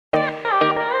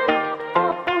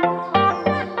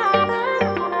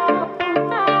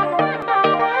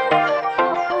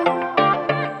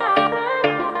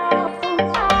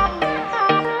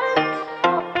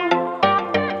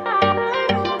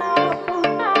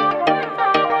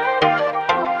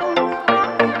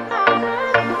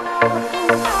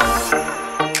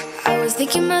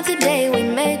thinking about the day we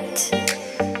met,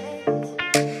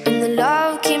 and the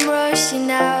love came rushing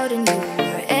out, and you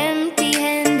were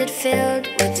empty-handed, filled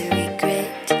with the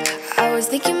regret. I was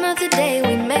thinking about the day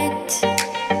we met,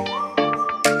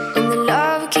 and the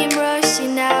love came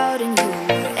rushing out, and you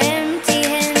were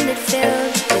empty-handed,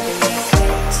 filled with the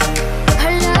regret.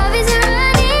 Our love is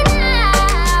running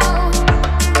out.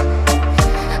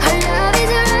 Our love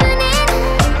is running.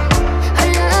 Our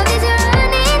love is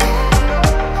running.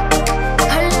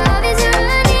 Our love is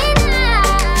running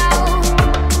out.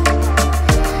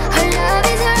 Our love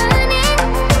is running,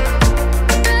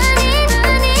 running,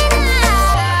 running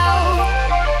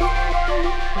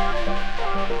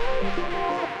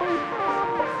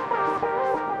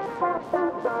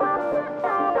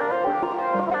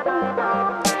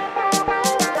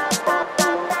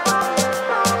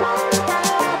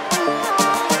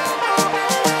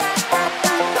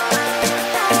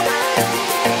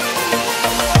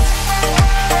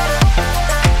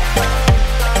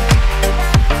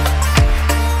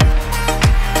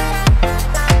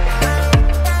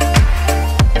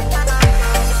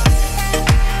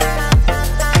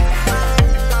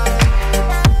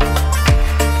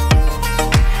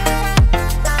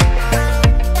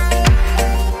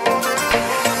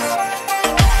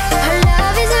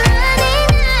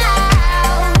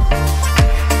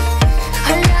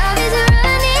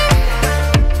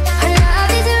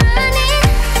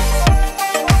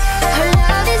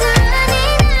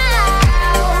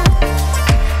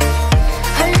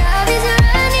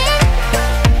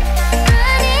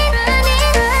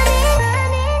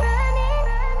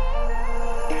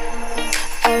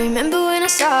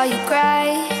saw you cry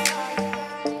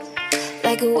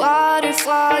like a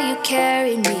waterfall. You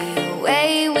carried me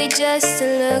away with just a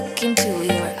look into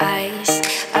your eyes.